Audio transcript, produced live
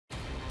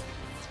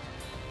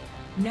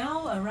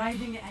Now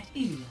arriving at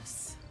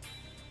Ilios.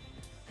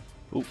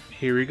 Oh,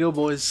 here we go,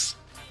 boys.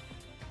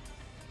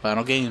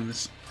 Final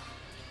games.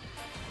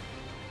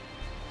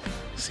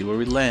 See where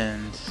we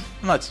land.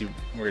 I'm not too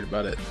worried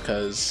about it,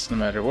 because no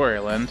matter where I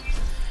land,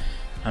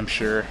 I'm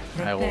sure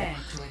I will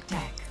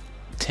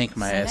tank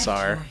my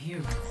SR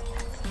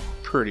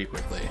pretty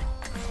quickly.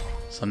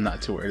 So I'm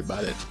not too worried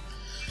about it.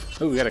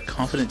 Oh, we got a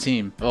confident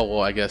team. Oh,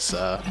 well, I guess,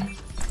 oh,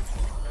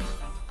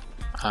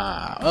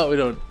 we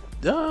don't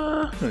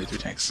need 3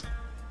 tanks.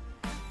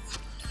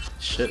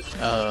 Shit,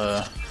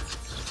 I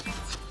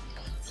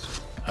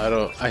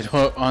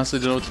honestly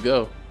don't know what to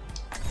go.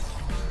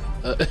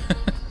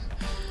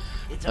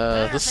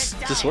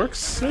 This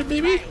works,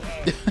 maybe?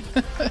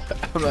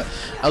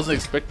 I wasn't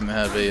expecting to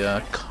have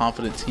a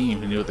confident team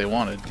who knew what they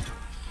wanted.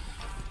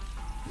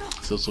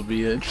 So this will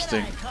be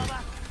interesting.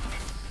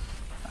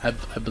 I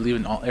believe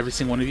in every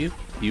single one of you.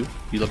 You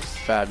look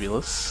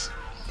fabulous.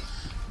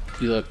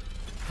 You look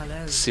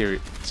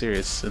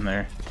serious in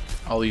there.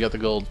 Oh, you got the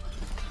gold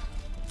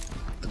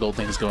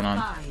things going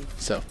on.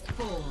 So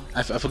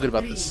I feel good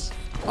about this.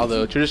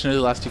 Although traditionally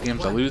the last 2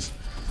 games I lose,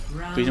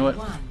 but you know what?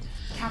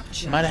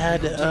 Might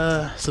have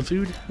had some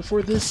food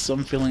before this, so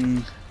I'm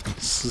feeling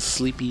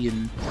sleepy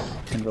and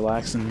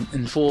relaxed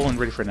and full and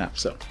ready for a nap.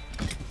 So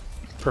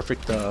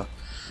perfect,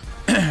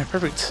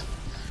 perfect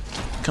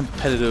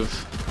competitive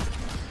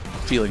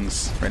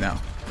feelings right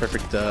now.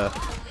 Perfect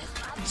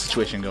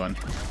situation going.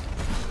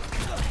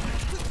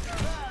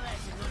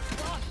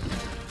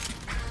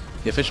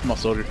 Yeah, fish them off,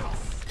 soldier.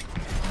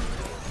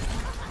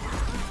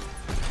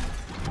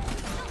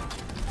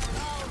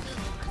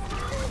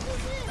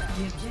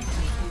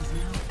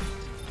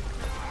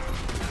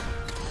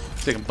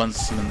 Taking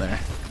bunts in there.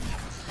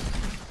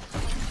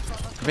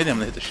 Maybe I'm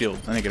gonna hit the shield.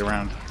 I need to get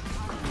around.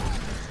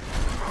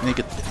 I need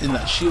to get in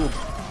that shield.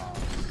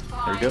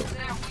 There we go.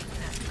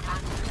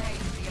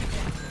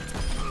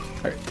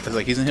 Alright, I was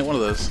like, he's gonna hit one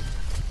of those.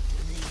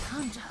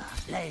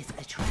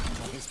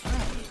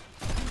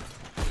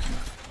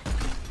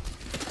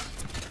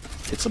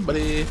 Hit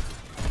somebody.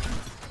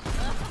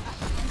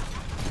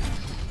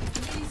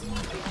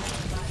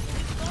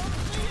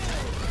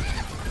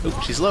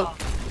 Oh, she's low.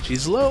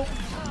 She's low.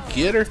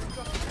 Get her.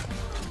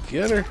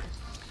 Get her.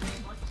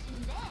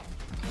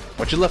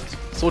 Watch your left.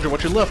 Soldier,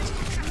 watch your left.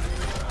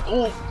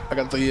 Oh, I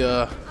got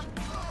the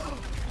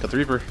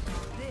Reaper.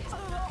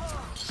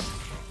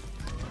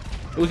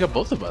 Oh, we got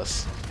both of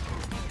us.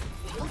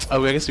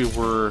 Oh, I guess we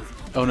were...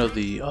 Oh no,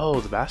 the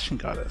Bastion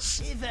got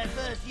us.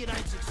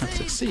 Let's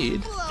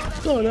succeed.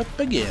 Blow it up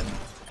again.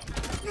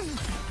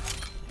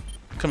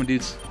 Come on,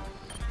 dudes.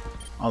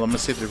 Oh, I'm gonna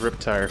save the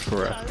Riptire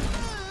for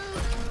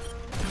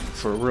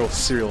a real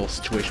serial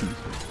situation.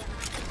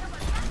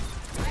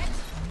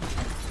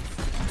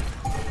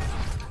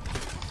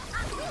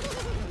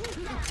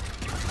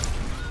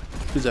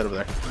 Who's that over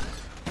there?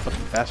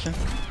 Fucking Bastion?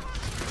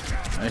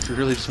 If you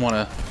really just want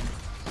to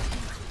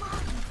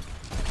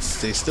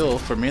stay still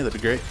for me, that'd be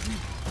great.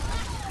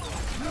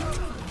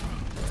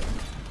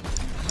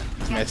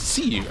 I mean, I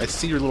see you. I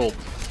see your little...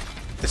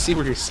 I see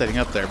where you're setting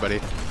up there, buddy.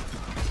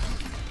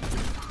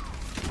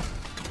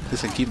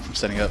 This can keep him from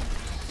setting up.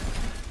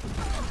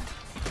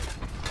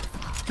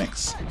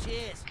 Thanks.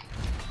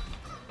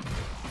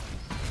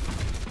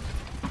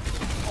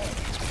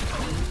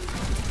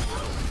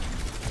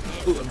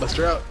 Ooh, I bust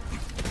her out.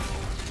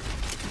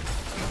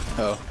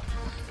 Oh.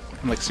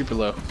 I'm like super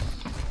low.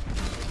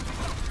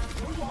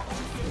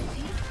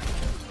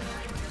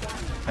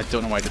 I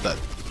don't know why I did that.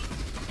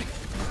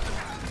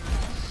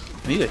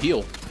 I need a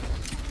heal.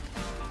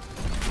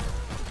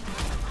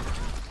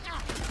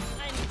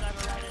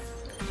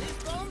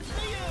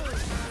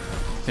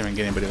 Can't even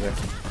get anybody there.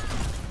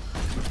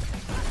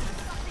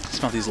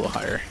 Smell these a little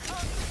higher.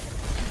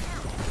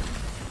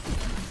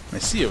 I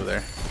see you over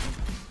there.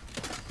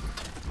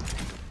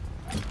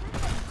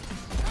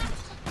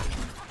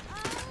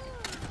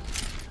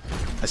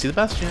 I see the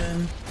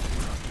Bastion.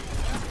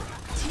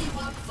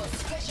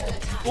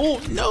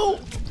 Oh no!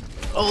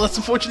 Oh, that's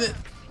unfortunate.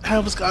 I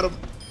almost got him.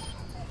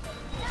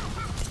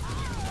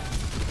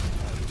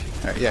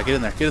 Alright, yeah, get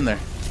in there, get in there.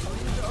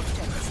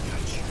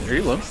 There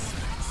you go.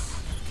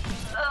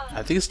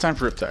 I think it's time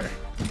for Riptire.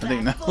 I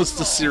think now is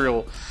the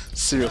serial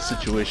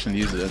situation to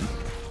use it in.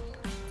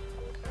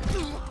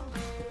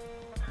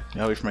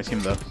 Yeah, I'll wait for my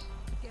team though.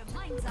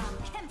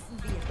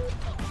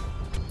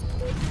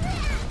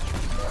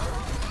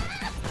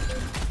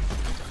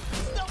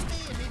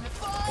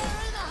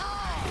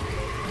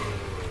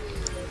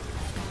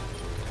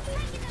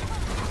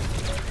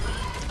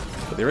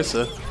 But there is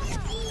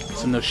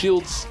some no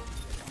shields.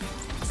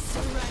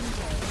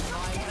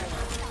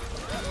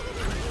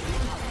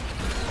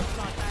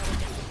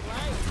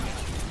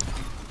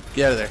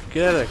 Get out of there.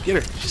 Get out of there. Get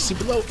her. She's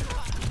super low.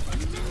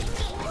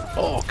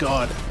 Oh,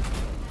 God.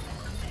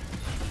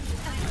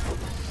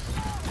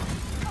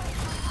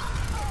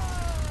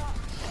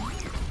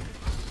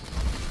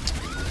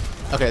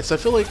 Okay, so I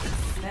feel like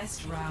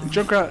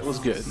Junkrat was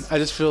good. I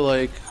just feel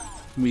like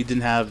we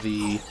didn't have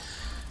the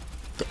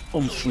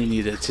oomph we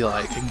needed to,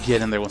 like,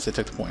 get in there once they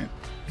took the point.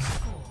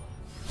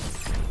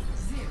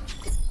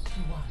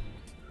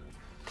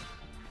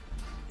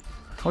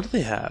 What do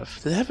they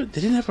have? They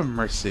didn't have a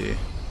mercy.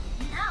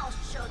 Now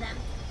show them.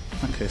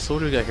 Okay, so what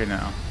do we got here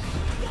now?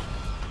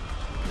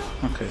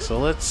 Okay, so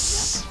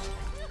let's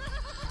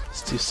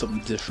do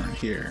something different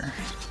here.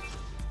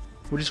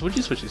 Would you switch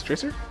these,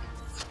 Tracer?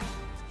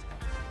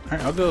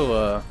 Alright, I'll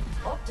go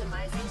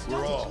Optimizing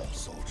We're strategy. all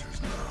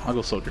soldiers now. I'll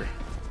go soldier.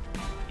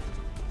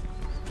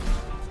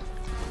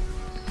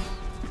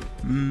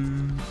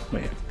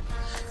 Wait.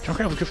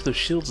 Junkrat was good for those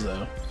shields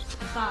though.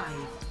 5,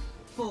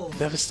 4,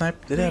 They have a sniper.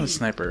 They didn't have a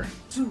sniper.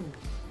 2,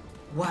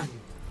 1.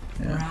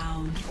 Yeah.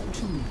 Round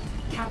 2.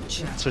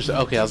 Capture. Switch.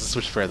 Okay, I'll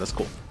switch fair. That's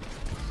cool.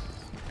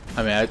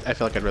 I mean, I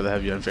feel like I'd rather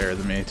have you unfair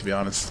than me, to be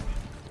honest.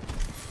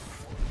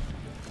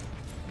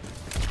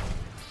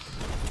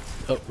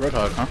 Oh,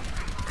 Roadhog, huh?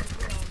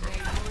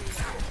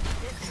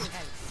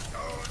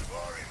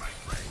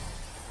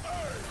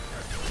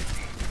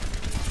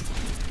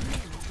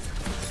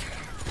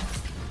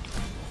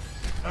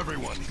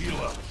 Everyone, heal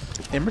up.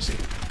 Hey, Mercy.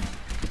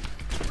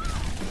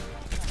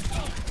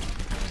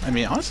 I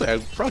mean, honestly,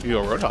 I'd probably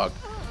go Roadhog.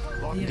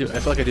 Dude, I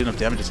feel like I do enough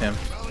damage as him.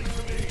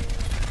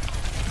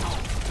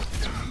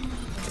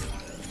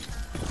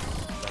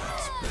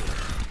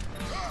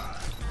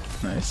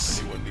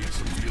 Nice. Anyone need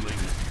some healing?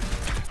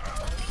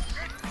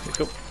 There you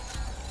go.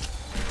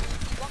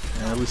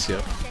 And Lucio.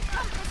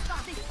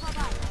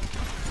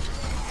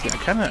 Yeah,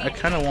 I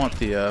kinda want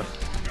the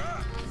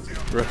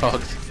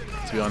Roadhog,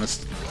 to be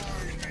honest.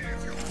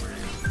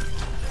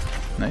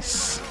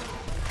 Nice.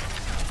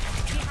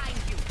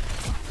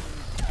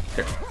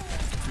 Here.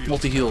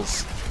 Multi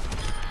heals.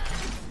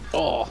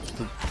 Oh,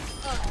 the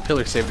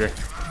pillar saved her.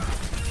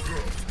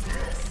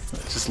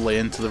 Let's just lay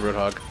into the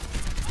Roadhog.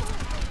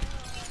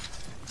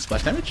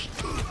 Splash damage?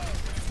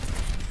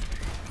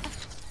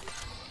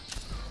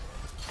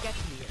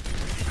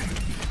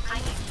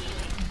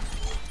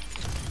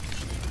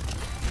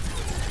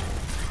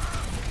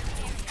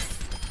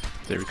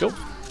 There we go.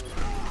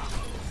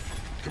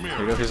 Come There we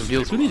here. go. Here's some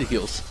heals. We need the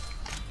heals.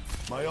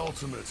 My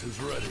ultimate is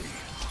ready.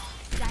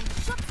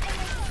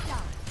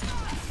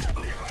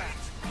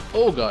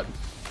 Oh god.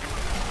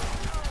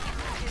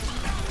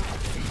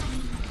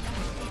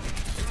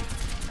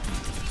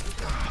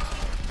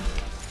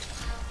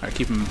 Alright,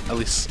 keep him at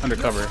least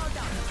undercover.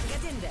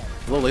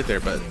 A little late there,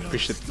 but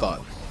appreciate the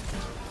thought.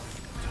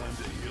 Time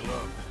to heal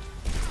up.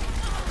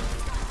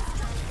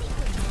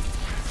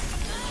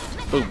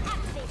 Boom.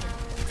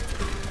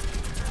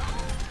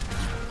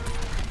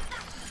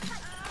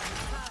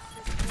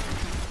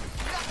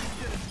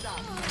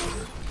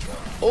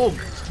 Oh,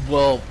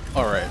 well,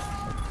 alright.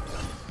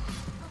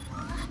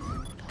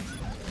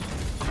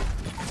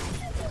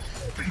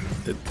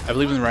 I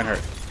believe in the Reinhardt.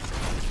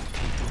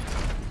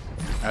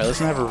 Alright,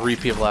 let's not have a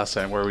repeat of last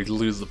time where we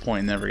lose the point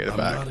and never get it I'm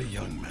back. not a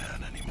young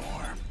man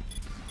anymore.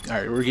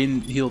 Alright, we're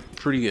getting healed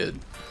pretty good.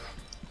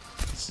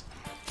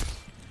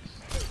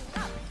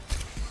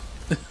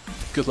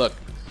 Good luck.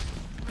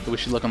 I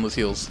wish you luck on those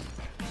heals.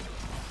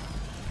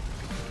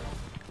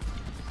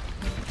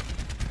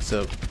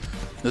 So,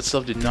 that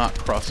stuff did not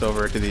cross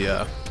over to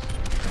the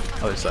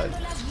other side.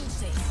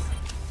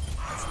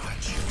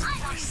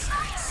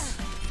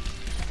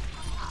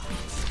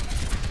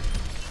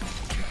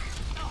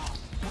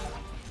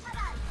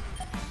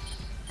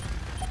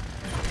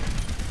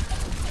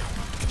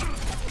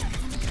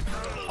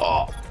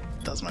 Oh,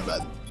 that was my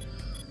bad.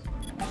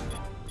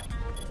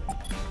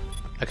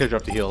 I could have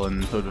dropped the heal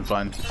and it would have been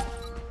fine.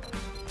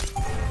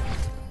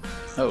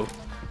 Oh.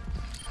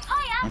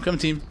 I'm coming,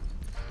 team.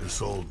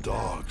 This old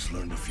dog's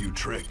learned a few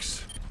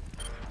tricks.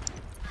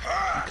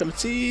 I'm coming,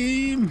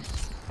 team.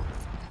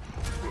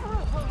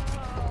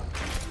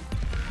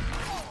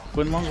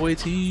 Going a long way,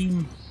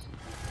 team.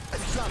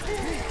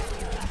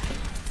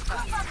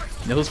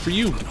 Nails for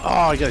you. Oh,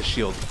 I got a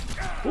shield.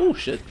 Oh,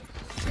 shit.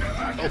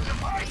 Oh.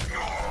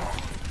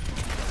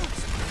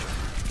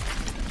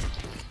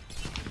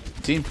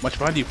 Team, watch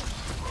behind you.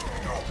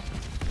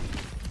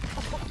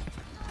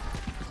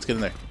 Let's get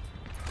in there.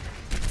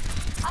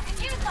 I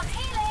can use some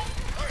healing.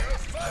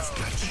 I've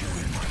got you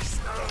in my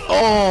sight.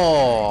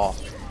 Oh!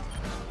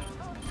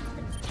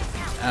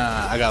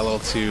 I got a little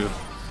too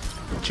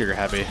trigger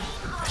happy.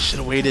 I should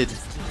have waited.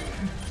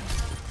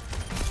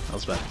 That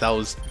was bad. That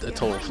was a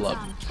total flub.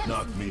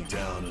 Knock me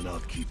down and I'll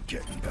keep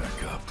getting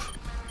back up.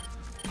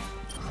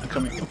 I'm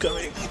coming. I'm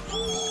coming.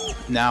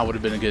 Now would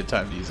have been a good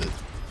time to use it.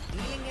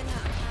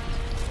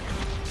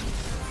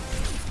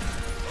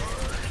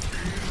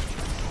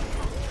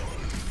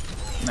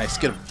 Nice.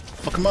 Get him.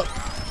 Fuck him up.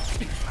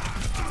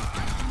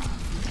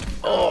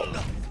 Oh.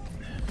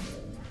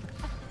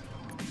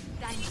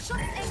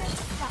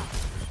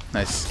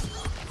 Nice.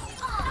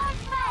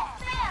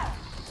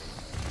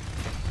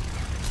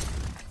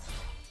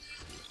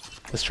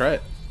 Let's try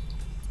it.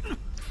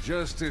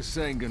 Justice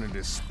ain't gonna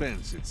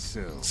dispense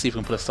itself. See if we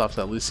can put a stop to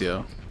that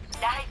Lucio.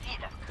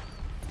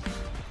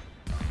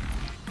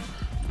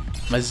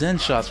 My Zen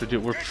shots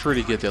were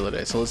pretty good the other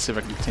day, so let's see if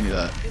I can continue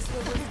that.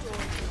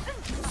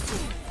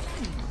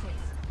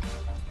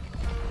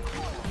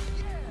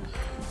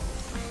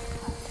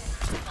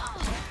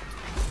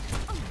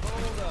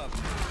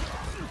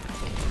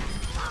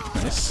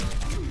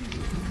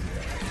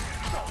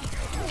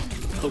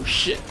 Oh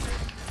shit.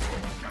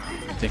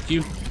 Thank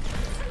you.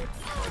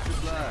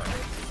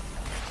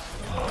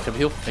 Have a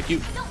heal. Thank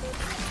you.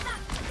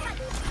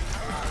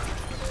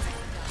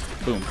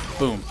 Boom.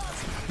 Boom.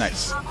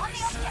 Nice.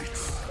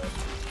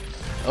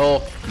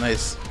 Oh,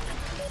 nice.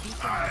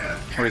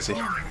 Where is he?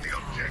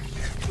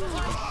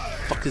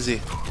 Fuck is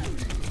he?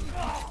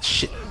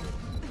 Shit.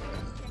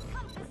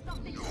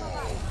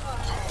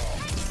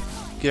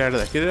 Get out of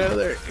there. Get out of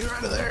there. Get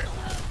out of there.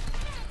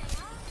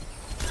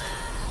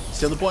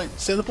 Stay on the point.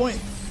 Stay on the point.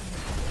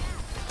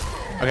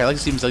 Okay, I like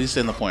to see him at least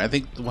stay on the point. I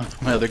think one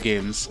of my other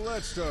games,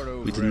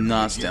 we did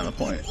not stay on the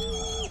point.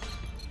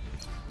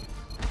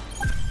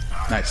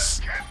 Nice.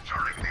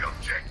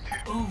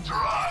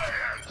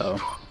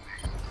 Oh.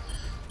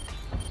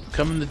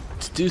 Coming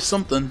to do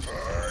something.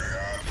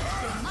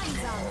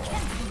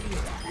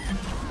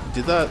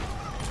 Did that.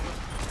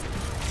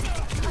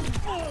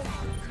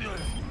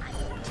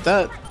 Did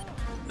that.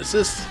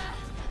 Assist.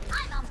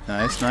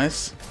 Nice,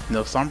 nice.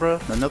 No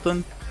Sombra, no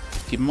nothing.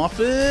 Keep him off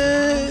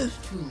it.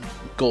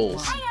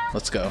 Goals.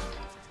 Let's go.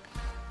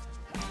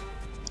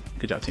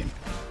 Good job, team.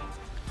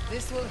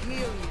 This will heal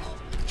you.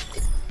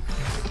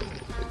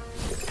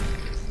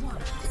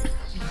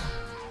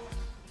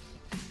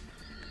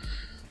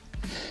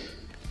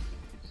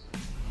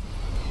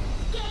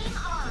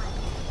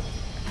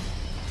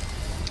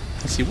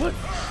 Let's see,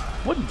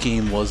 what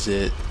game was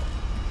it?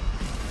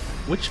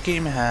 Which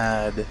game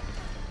had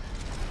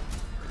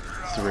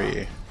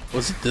 3?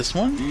 Was it this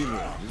one?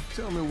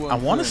 I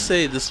want to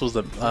say this was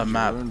the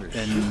map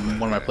in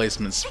one of my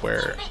placements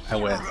where I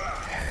went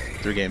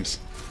 3 games.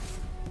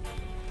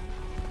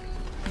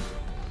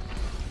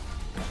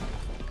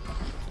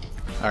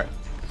 Alright.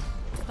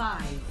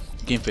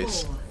 5, Game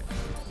face. 4,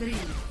 3,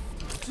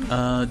 2,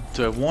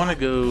 Do I want to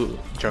go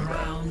Junkrat?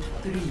 round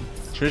 3.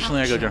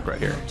 Traditionally I go Capture Junkrat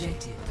here. the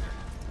objective.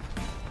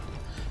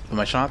 But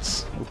my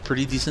shots were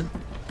pretty decent.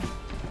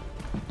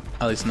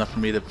 At least enough for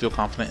me to feel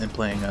confident in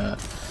playing,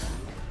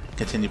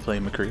 continue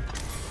playing McCree.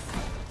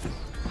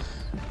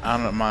 I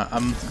don't know,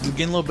 I'm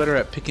getting a little better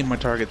at picking my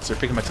targets, or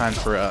picking my times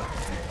for,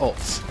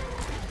 ults.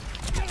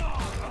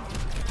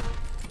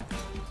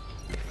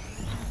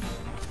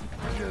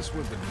 Just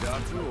what the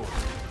doctor ordered.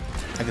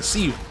 I can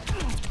see you.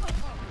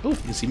 Oh, you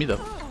can see me though.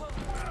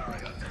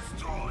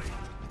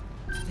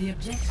 The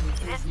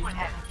objective is now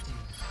active.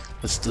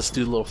 Let's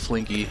do a little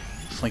flanky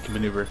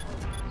maneuver.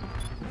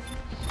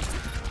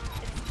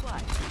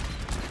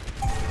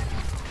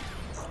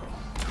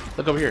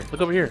 Look over here.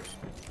 Look over here.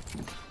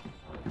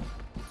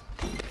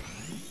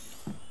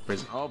 Where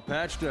is it? All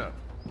patched up.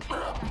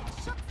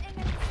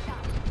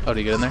 Oh, did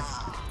you get in there?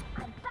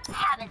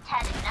 Haven't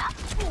had enough.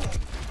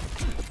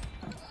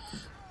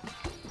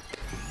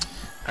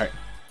 Alright.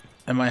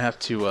 I might have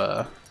to,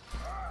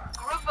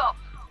 Group up.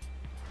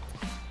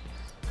 I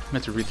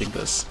have to rethink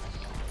this.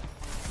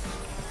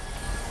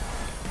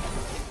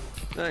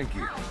 Thank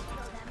you.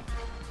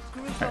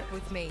 Group up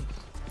with me.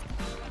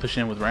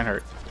 Pushing in with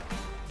Reinhardt.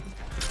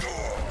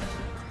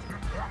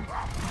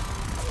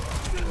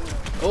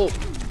 Oh!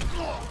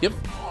 Yep.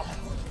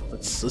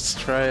 Let's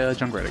try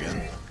Junkrat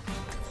again.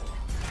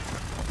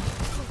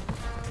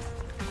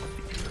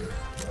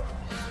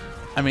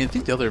 I mean, I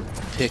think the other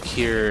pick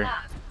here,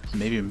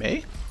 maybe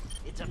May?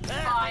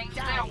 Find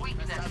their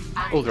weakness and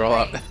Oh, they're all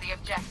out. raise the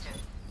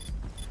objective.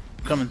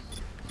 Coming.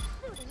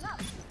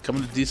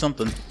 Coming to do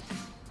something.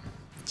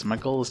 So my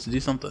goal is to do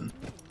something.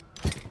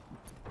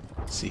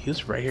 Let's see, he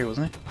was right here,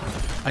 wasn't he?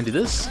 I do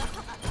this. This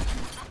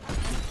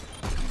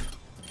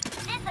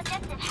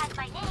objective has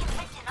my name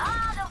written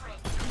all over it.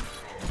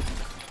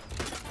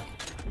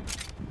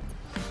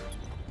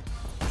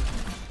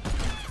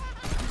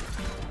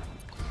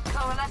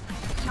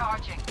 Coalescence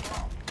charging.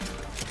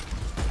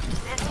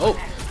 This Oh,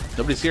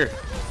 nobody's here.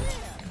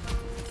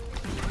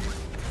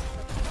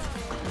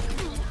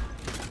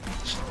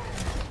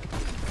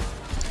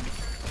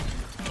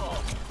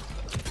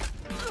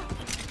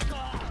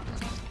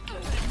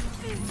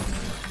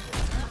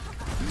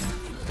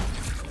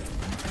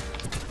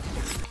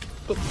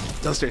 Oh,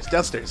 downstairs,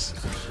 downstairs.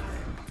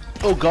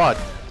 Oh god.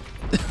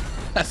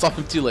 I saw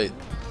him too late.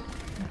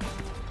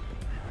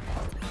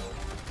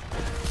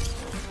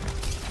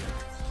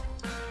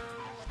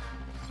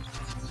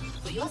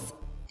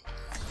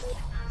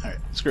 Alright,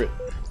 screw it.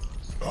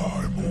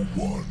 I'm a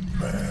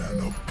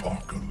one-man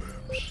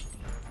apocalypse.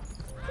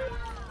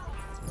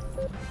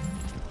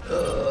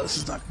 This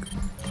is not good.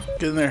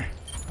 Get in there.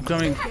 I'm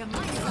coming.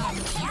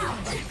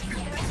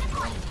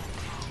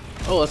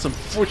 Oh, that's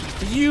unfortunate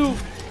for you.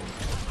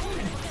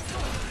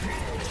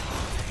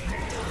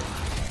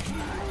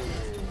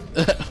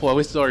 Well, I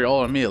wasted all your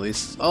ult on me at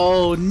least.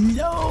 Oh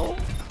no!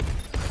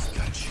 I've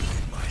got you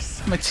in my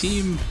sights.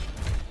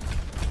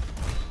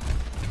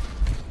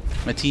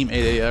 My team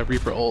ate a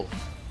Reaper ult.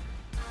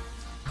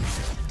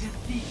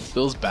 Defeat.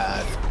 Feels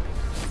bad.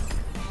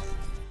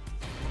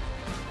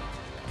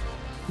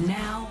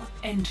 Now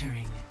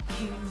entering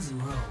King's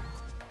Row.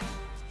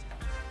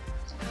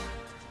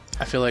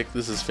 I feel like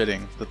this is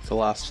fitting that the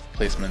last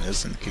placement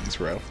is in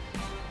King's Row.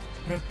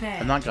 Prepare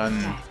I've not gotten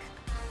to attack.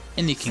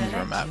 any King's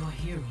Row Select map. your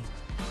hero.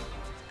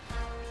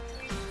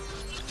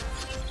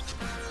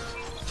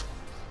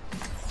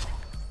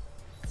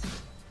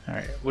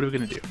 Alright, what are we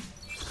gonna do?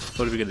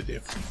 What are we gonna do?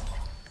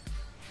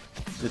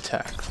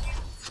 Attack.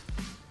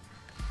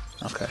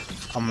 Okay,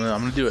 I'm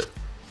gonna do it.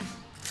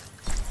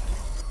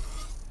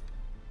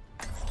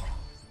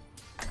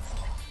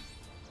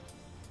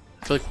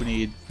 I feel like we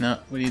need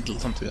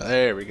something.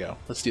 There we go.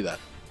 Let's do that.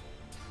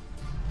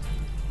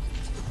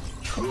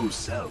 True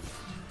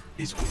self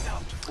is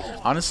without form.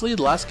 Honestly,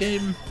 the last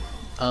game,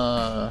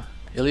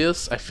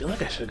 Ilias, I feel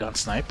like I should have gone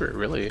sniper.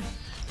 Really,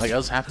 like I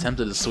was half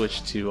tempted to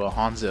switch to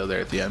Hanzo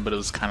there at the end, but it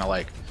was kind of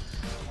like,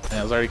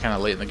 I was already kind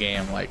of late in the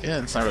game. Like,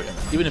 yeah, it's not really gonna,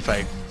 even if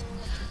I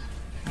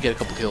get a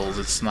couple kills,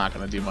 it's not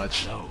gonna do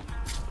much.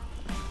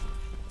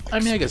 I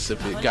mean, I guess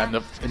if it got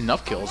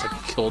enough kills, I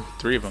killed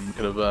 3 of them.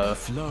 Could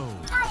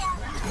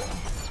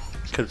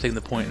have taken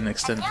the point and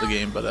extended the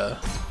game, but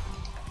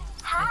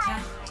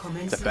Attack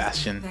commences the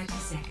Bastion. in 30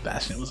 seconds.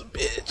 Bastion was a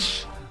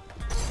bitch.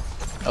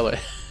 Oh wait,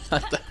 I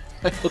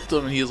hooked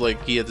him and he was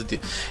like, he had to do.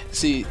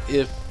 See,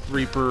 if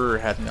Reaper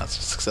had not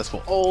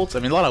successful ult, I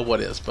mean a lot of what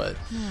is, but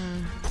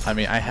I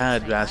mean I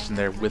had Bastion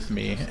there with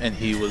me and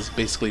he was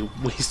basically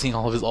wasting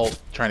all of his ult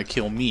trying to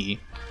kill me.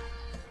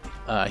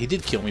 He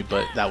did kill me,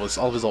 but that was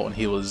all of his ult and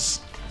he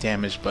was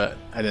damaged, but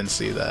I didn't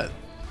see that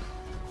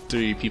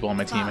 3 people on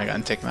my team had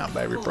gotten taken out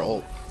by Reaper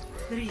ult.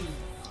 3,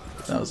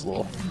 That was a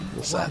little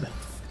sad.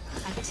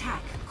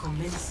 attack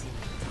commencing.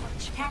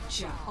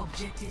 Capture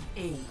objective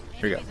A.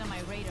 Here we go. On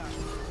my radar.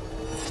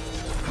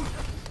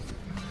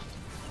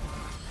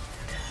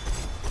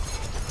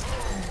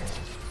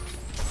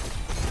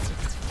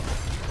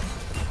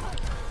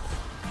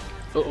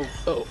 Uh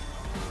oh.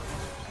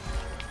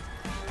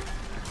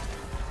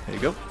 There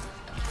you go.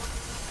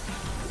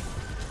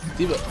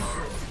 Diva.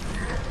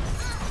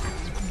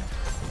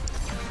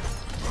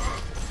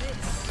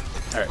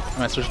 Alright, I'm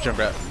gonna switch to jump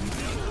grab.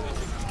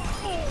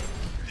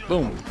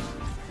 Boom.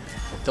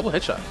 Double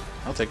headshot.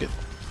 I'll take it.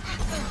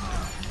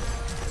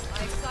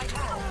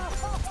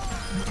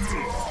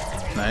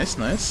 Nice,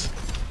 nice.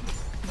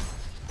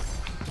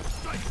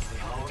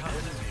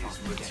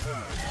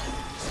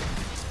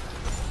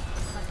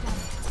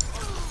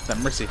 That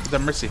mercy,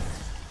 that mercy.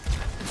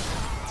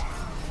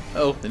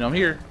 Oh, they know I'm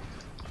here.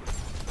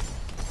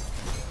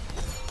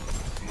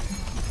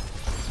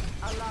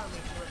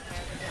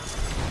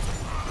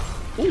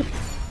 Ooh.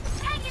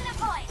 Taking the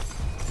point.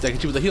 Did I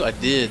get you with the heal? I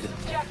did.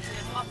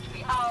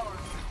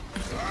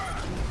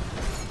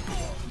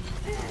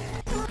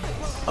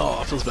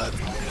 Oh, it feels bad.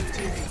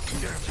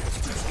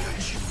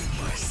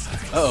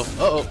 Uh-oh,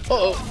 uh-oh,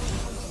 uh-oh.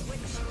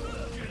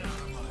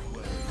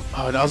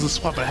 Oh, that was a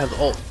swap, but I had the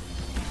ult.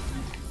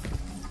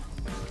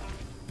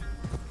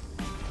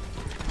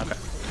 Okay.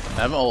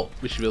 I have an ult.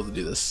 We should be able to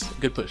do this.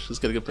 Good push. Let's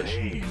get a good push.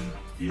 Pain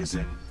is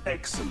an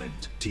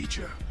excellent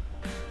teacher.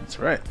 That's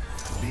right.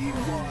 Be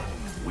one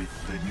with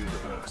the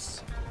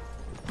universe.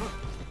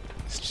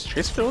 Is just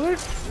Trace still there?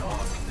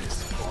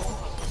 Darkness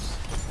falls.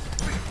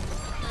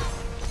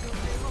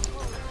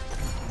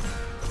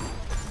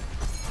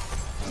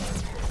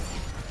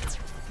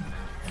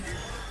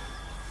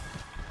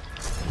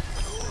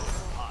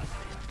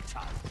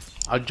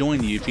 I'll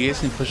join you if you guys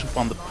can push up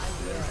on the.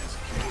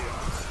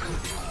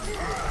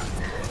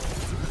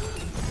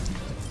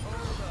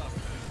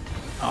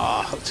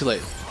 Ah, too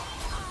late.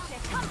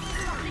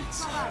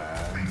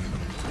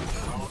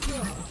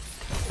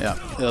 Yeah,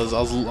 I was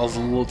a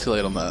little too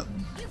late on that.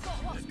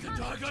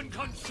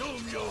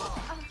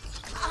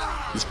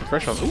 Just put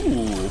pressure on.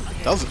 Ooh,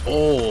 that was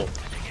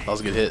that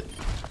was a good hit.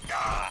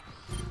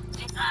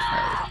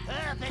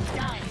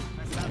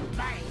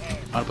 Right.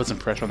 I'm gonna put some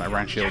pressure on that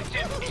rank shield.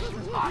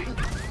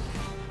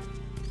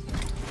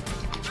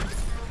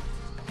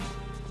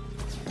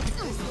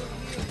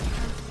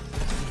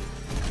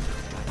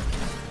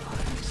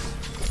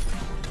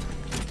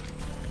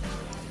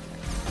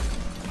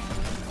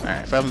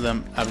 Alright, 5 of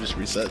them, I would just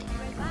reset.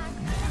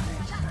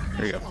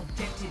 There we go.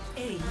 Objective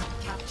A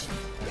captured.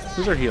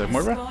 Who's our healer?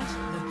 Morva? Spot the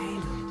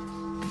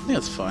payload. I think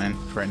that's fine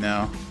for right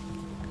now.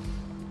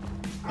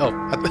 Oh,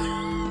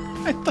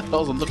 I thought I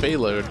was on the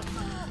payload.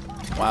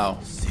 Wow.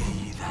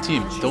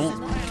 Team, don't.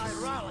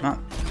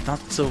 Not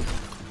so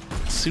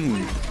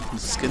soon.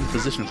 Let's get in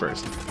position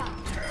first.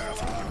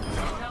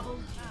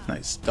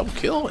 Nice. Double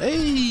kill?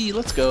 Hey,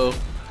 let's go.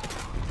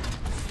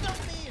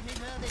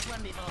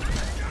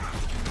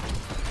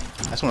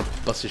 I just want to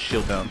bust his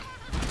shield down.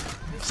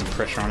 Put some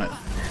pressure on it.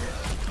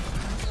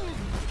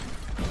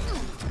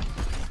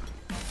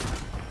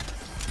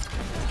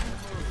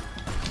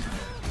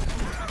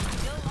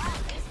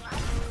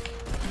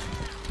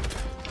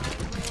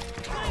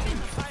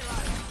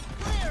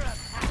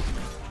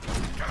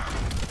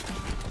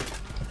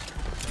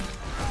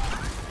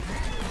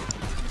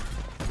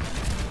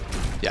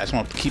 Yeah, I just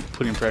want to keep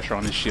putting pressure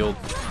on his shield.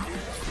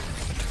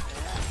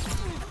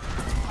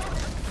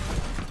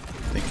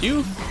 Thank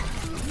you.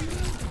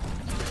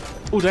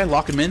 Oh, did I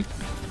lock him in?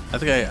 I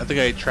think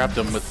I trapped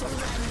him with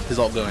his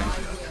ult going.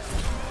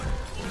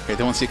 Okay,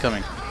 they won't see it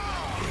coming.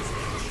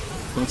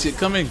 They won't see it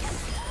coming.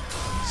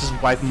 Just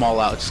wipe them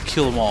all out. Just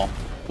kill them all.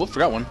 Whoop,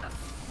 forgot one.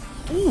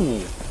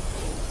 Ooh.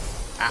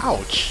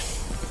 Ouch.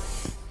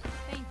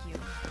 Thank you.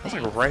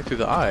 That's like right through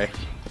the eye.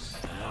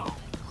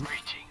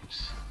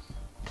 Greetings.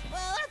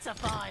 Well, that's a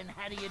fine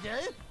how do you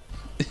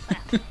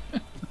do?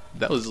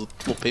 That was a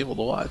little painful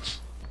to watch.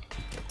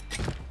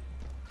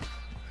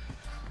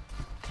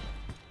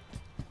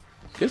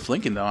 Good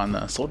flanking though on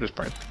the soldier's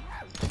part.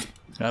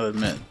 Gotta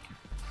admit.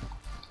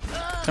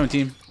 Come on,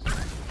 team.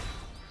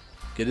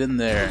 Get in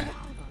there.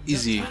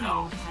 Easy.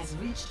 Has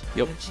reached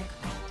Yep. the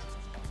checkpoint.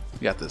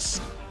 You got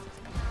this.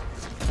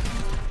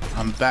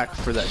 I'm back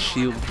for that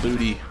shield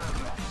booty.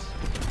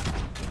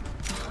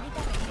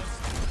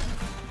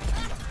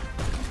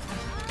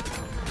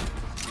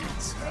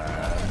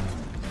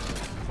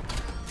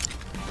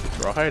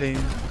 They're all hiding.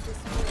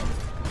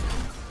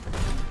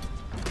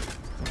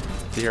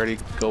 Did he already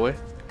go away?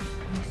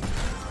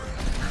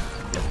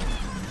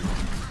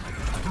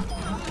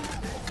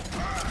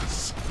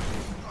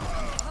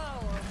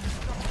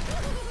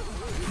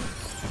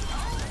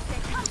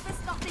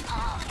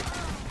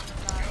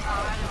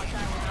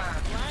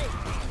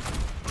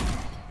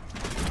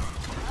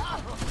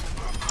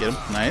 Get him.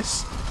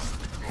 Nice.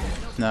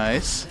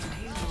 Nice. The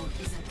payload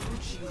is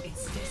approaching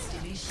its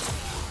destination.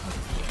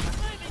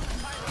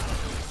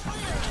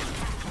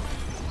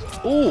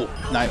 Oh,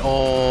 nice.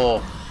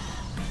 Oh,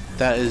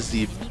 that is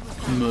the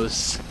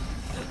most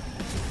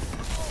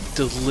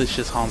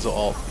delicious Hanzo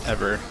ult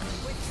ever.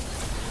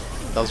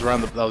 That was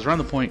around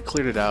the point.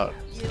 Cleared it out.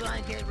 You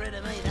won't get rid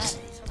of me, that is.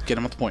 Get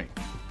him at the point.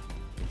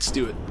 Let's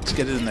do it. Let's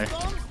get it in there.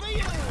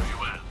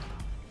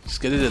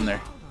 Just get it in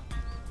there.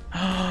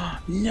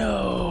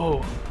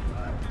 No.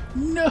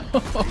 No.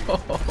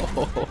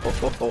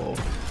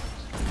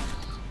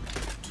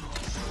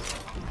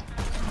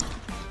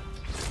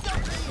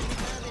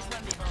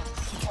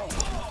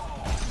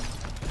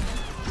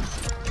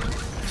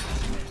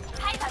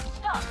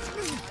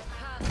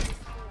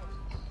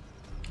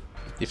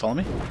 You follow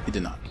me? He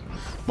did not.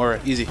 Moira,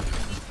 easy.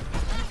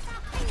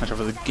 Watch out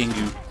for the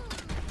Gengu.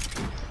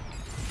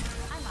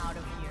 I'm out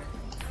of here.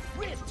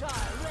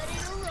 Riptide ready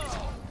to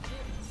roll.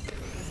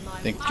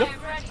 Thank you.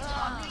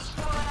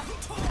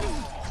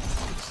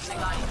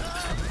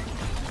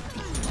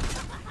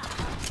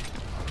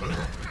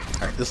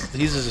 Alright,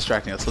 he's just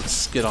distracting us.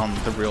 Let's get on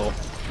the real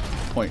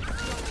point.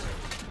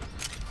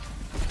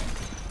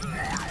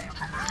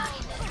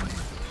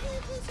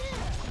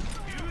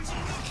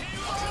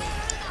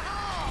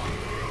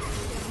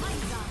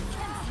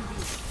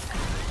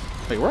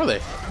 Wait, where are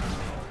they?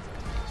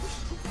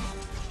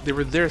 They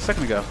were there a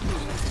second ago.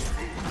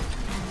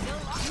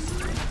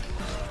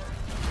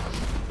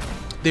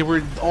 They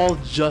were all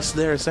just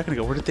there a second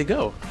ago. Where did they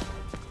go?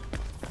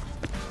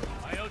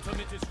 My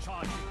ultimate is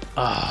charging.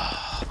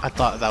 I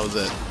thought that was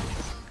it.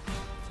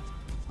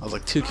 I was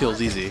like 2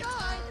 kills easy.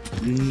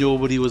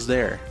 Nobody was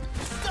there.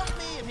 Stop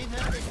me if you've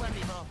heard this one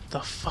before. The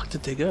fuck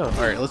did they go? All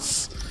right,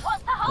 let's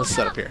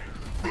set up here.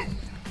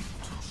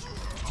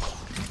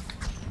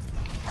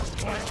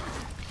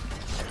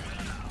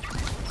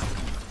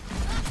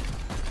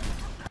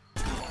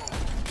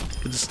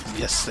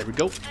 Yes, there we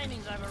go.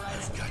 Aiming's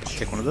overrated.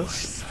 Take one of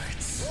those.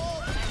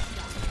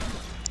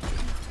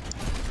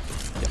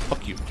 Yeah,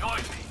 fuck you. Join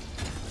me.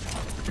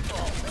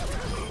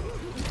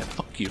 Yeah,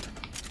 fuck you.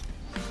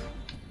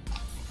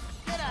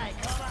 G'day,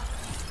 Cobra.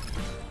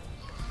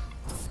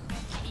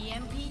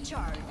 EMP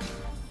charge.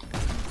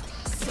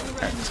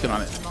 Alright, let's get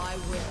on it. My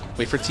will.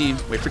 Wait for team.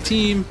 Wait for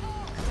team.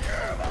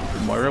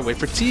 Moira, wait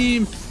for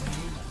team.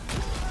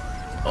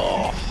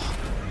 Oh.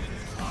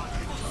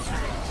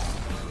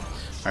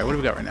 Alright, what do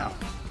we got right now?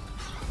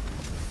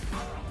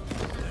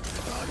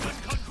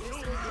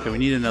 Okay, we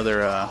need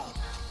another,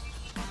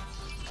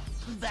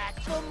 Back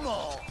for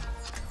more.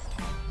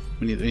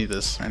 we need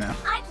this right now.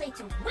 I play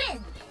to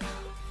win.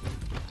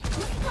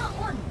 Who's got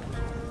one?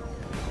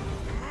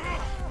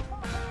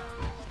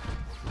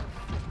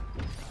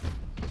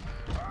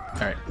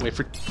 Alright, wait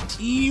for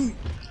team.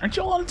 Aren't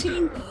you all on a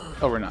team?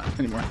 Oh, we're not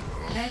anymore.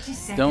 30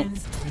 seconds Don't.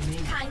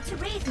 remaining. Time to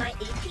raise my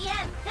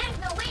APM. There's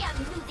no way I'm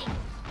losing.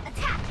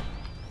 Attack.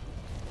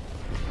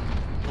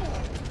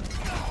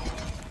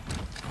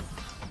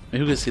 Who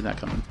could have seen that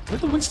coming?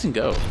 Where'd the Winston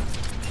go?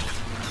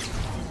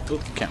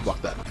 Oh, can't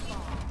block that.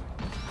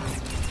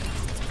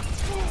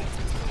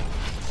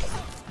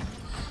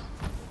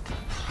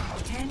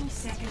 Ten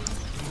seconds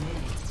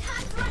remaining.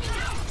 Time's running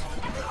out.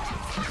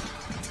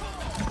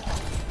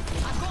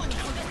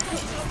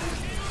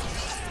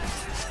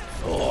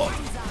 Oh.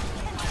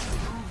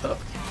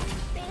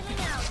 Bailing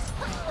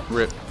out.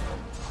 Rip.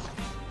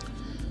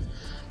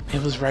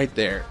 It was right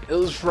there. It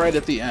was right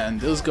at the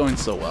end. It was going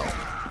so well.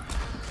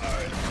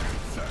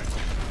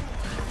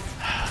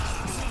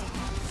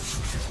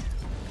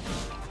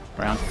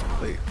 Round.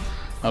 Wait.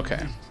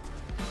 Okay.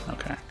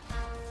 Okay.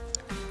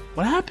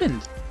 What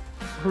happened?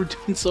 We were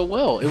doing so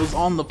well. It was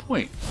on the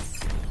point.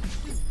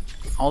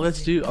 All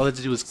that's to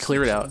do was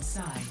clear it out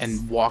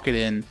and walk it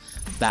in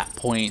that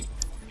point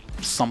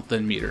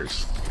something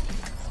meters.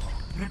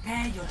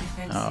 Prepare your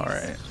defenses.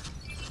 Alright.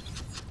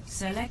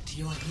 Select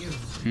your hero.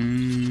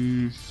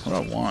 What do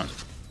I want?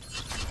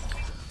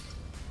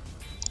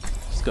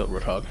 Let's go,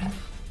 Roadhog.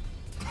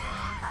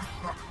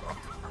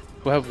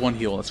 We'll have one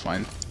heal, that's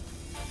fine.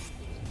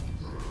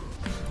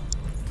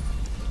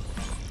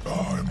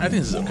 I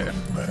think this is okay.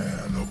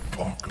 Man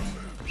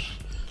apocalypse.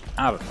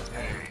 I don't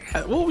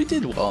know. Well, we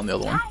did well on the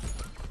other one.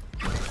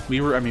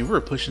 We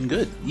were pushing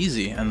good,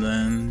 easy, and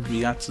then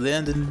we got to the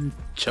end and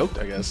choked,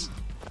 I guess.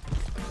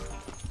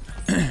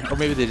 Or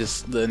maybe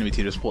the enemy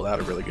team just pulled out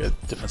a really good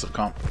defensive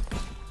comp.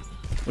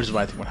 Which is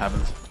what I think what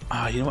happened.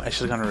 Ah, you know what? I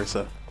should have gone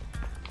Orisa.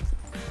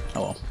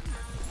 Oh well.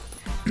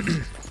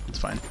 It's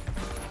fine.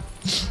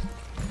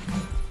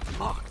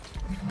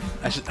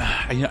 I should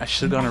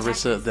have gone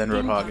Orisa then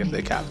Roadhog if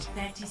they capped.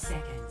 30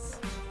 seconds.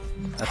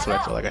 That's what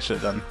I feel like I should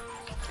have done.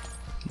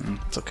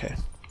 It's okay.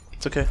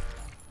 It's okay.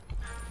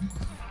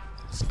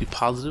 Let's be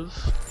positive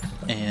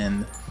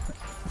and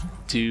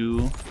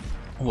do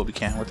what we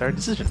can with our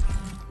decision.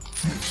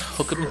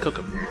 Hook 'em and cook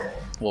 'em.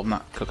 Well,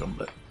 not cook 'em,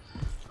 but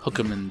hook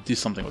 'em and do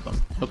something with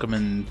them. Hook 'em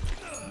and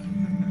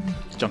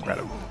junkrat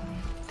 'em.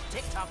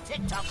 Tick tock,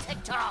 tick tock,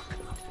 tick tock.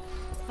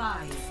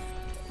 5,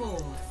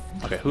 4.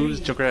 Okay, who's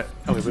Junkrat?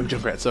 Okay, we have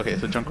Junkrat. So, okay,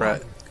 so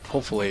Junkrat,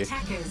 hopefully,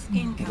 Attackers will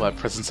incoming. have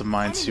presence of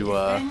mind to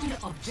Defend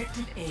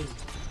objective A.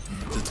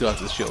 go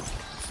after the shield.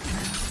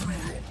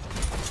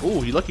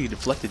 Oh, you lucky you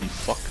deflected, you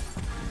fuck.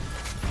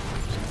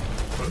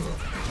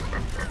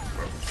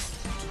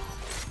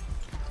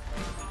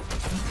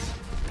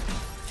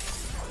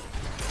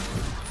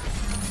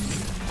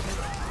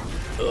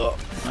 Ugh,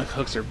 my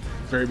hooks are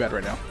very bad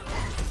right now.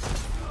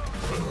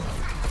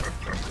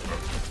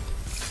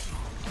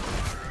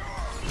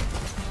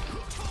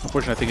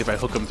 Unfortunately, I think if I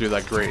hook them through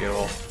that grate, it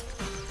will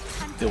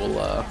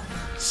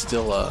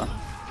still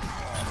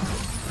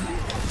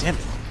damn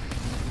it.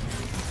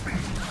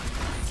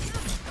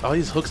 All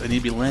these hooks I need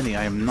to be landing,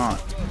 I am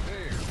not.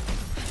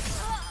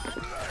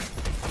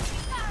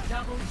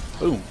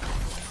 Boom.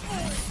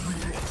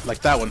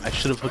 Like that one, I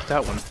should have hooked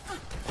that one,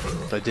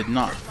 but I did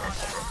not.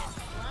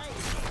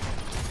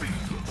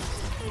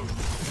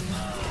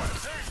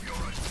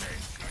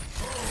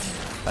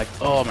 Like,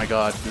 oh my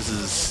god, this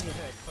is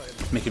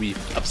making me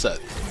upset.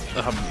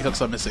 How many hooks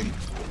I'm missing.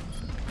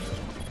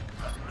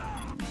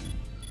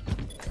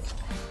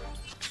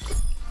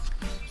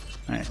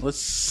 Alright,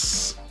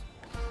 let's...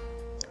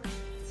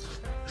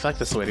 I feel like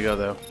that's the way to go,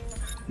 though.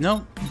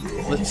 No,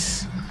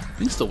 let's... I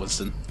think still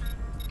Winston.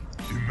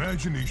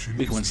 Imagination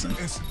Big is Winston.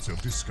 the essence of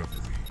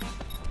discovery.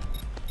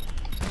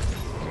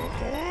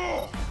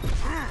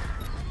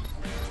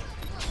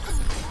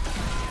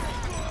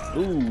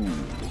 Ooh.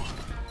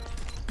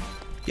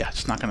 Yeah,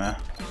 just not gonna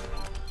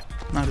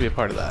be a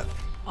part of that.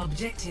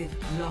 Objective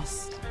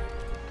lost.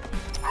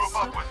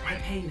 Stop the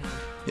payload.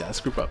 Yeah, let's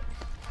group up.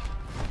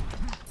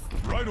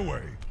 Right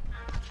away.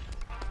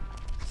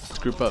 Let's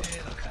group up.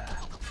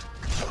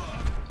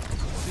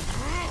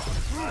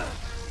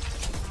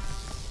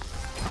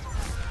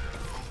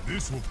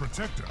 This will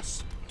protect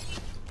us.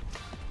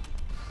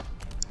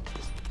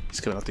 He's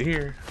coming out to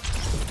here.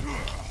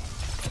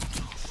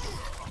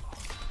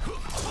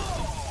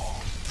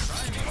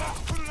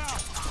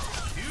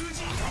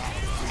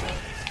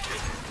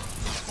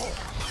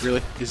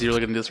 Really? Is he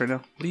really gonna do this right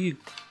now? What are you?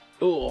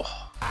 Oh.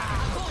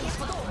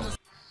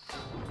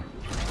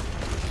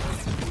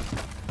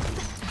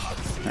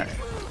 Alright.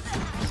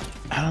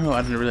 I don't know. I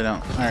really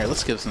don't. Alright,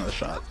 let's give this another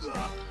shot.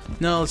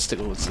 No, let's stick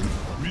with Winston.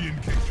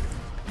 Re-engaging.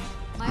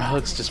 My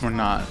hooks just were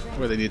not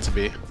where they need to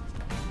be.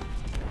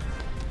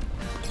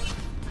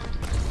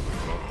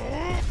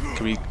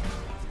 Can we...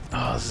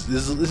 Oh,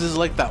 this is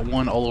like that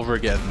one all over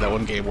again. That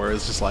one game where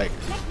it's just like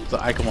the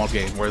Iconwall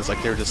game, where it's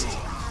like they're just...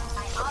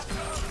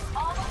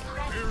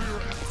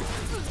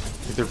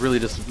 They're really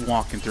just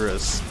walking through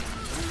us.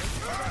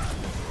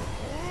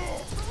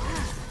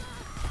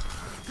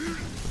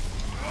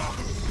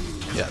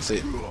 Yeah,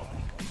 see.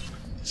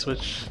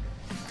 Switch.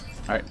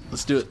 Alright,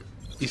 let's do it.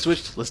 You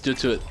switched, let's do it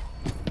to it.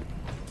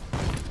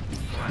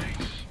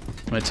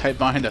 I'm gonna type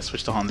bind, I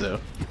switch to Hanzo.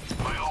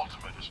 My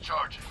ultimate is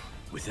charging.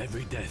 With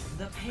every death,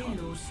 The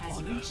payload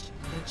has reached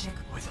the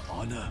checkpoint. with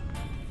honor,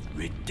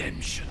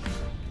 redemption.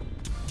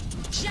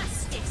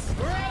 Justice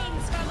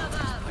reigns from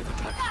above.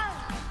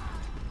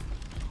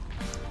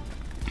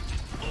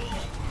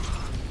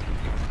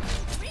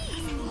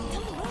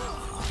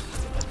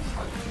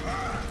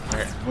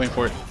 Alright, I'm waiting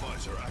for it.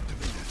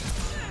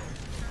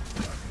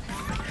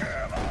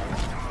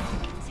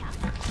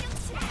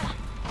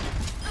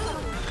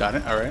 Got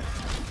it, alright.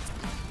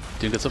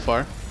 Doing good so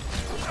far.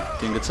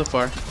 Doing good so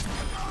far.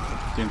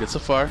 Doing good so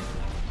far.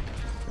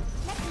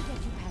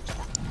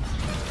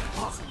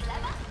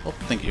 Oh,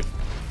 thank you.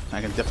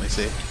 I can definitely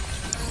see.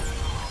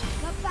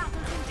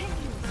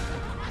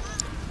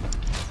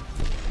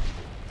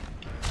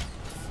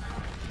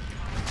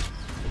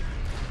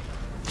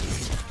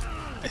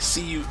 I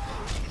see you.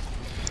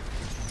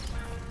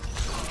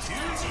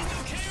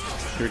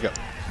 Here we go.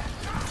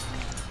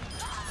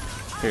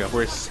 Here we go.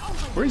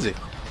 Where is he?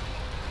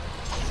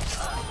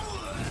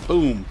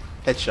 Boom.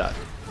 Headshot.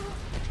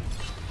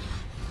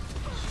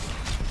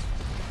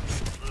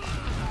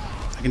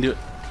 I can do it.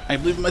 I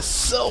believe in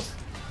myself.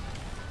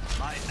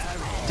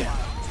 Damn.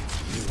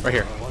 Right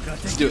here.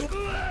 Let's do it.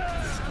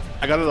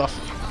 I got it off.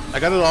 I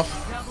got it off.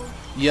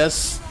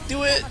 Yes,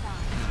 do it.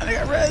 And I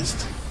got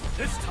rezzed.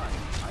 This time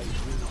I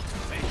will not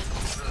fail.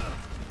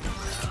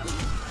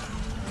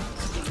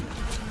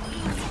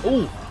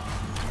 Oh.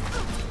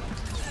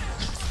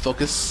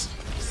 Focus.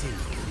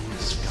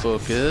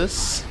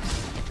 Focus.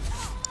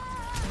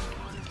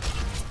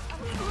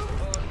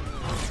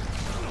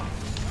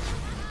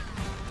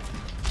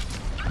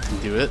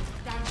 Do it.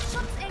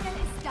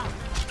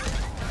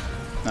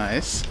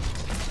 Nice.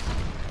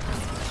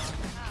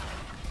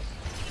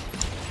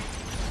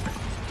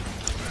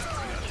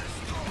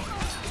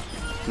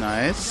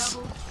 Nice.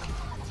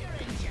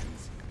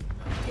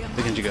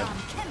 Where can you go?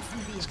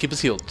 Just keep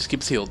us healed. Just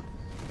keep us healed.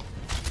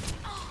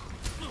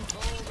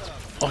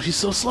 Oh, she's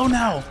so slow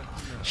now.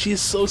 She is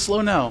so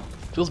slow now.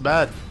 Feels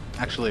bad,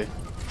 actually.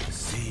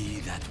 See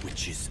that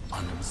which is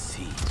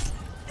unseen.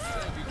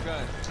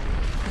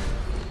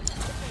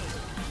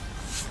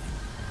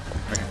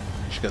 Okay,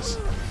 here she goes.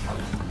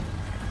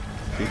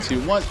 3,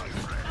 2, 1.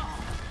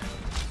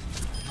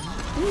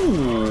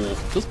 Ooh,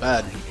 feels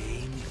bad.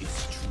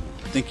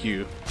 Thank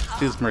you.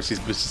 These mercies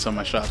boosted some of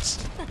my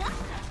shots.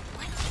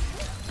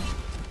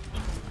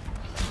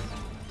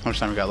 How much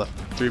time we got left?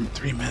 3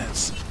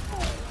 minutes.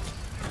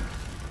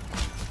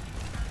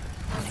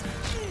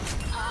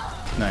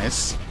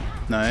 Nice.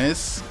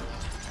 Nice.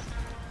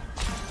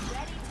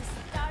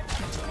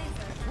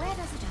 Where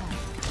does it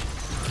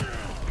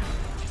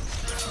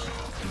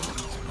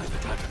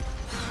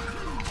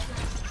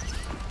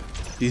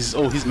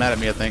hurt? He's mad at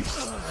me, I think.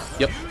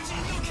 Yep.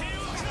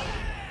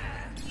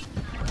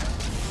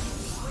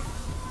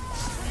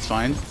 It's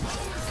fine.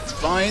 It's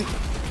fine.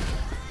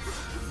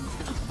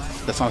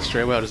 That's not a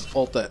stray away. I'll just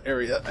ult that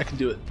area. I can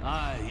do it.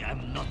 I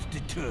am not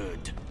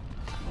deterred.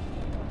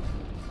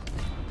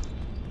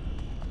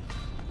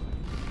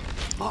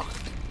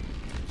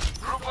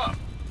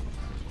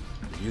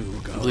 You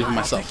go. I believe in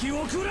myself.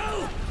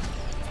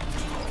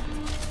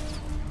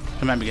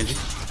 Come at me, Genji.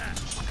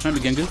 Come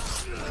at me, Gengu.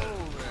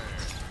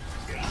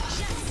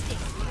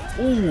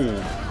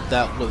 Ooh,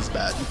 that was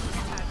bad.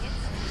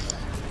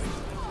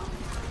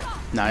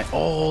 Nice.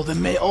 Oh, the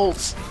Mei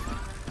ults.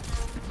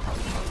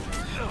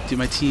 Dude,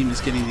 my team is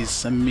getting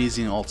these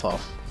amazing ults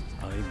off.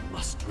 I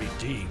must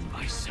redeem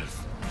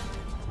myself.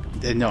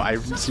 No, I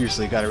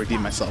seriously gotta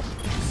redeem myself.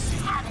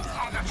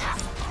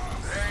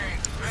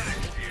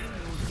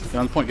 Get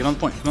on the point, get on the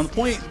point, get on the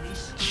point!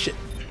 Shit.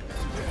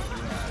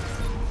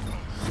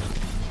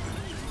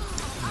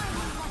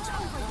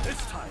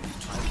 This time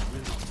I will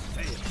not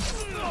fail.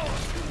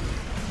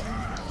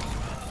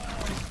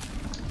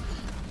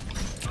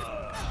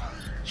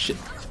 Shit.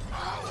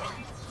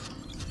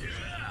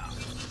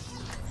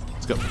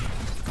 Let's go.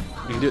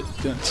 We can do it.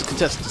 Just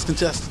contest, just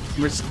contest.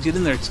 Just get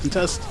in there, just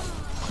contest.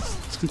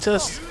 Just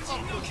contest.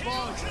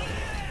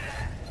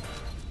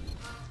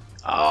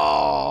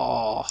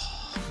 Oh.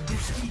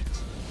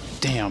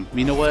 Damn.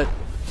 You know what?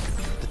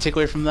 The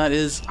takeaway from that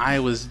is I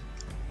was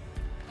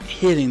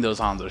hitting those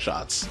Hanzo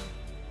shots.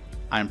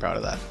 I'm proud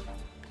of that.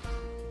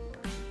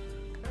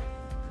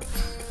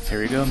 Here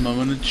we go,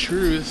 moment of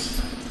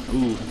truth.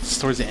 Ooh, it's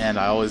towards the end.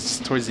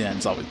 Towards the end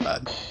is always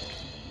bad.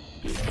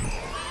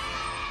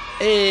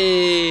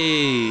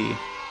 Hey!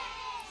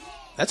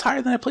 That's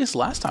higher than I placed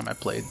last time I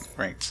played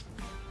ranked.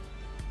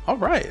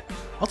 Alright,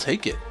 I'll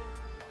take it.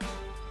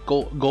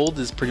 Gold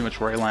is pretty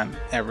much where I land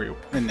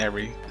in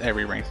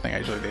every ranked thing I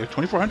usually do.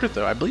 2400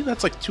 though, I believe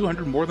that's like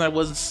 200 more than I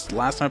was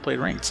last time I played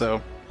ranked,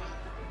 so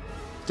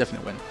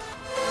definite win.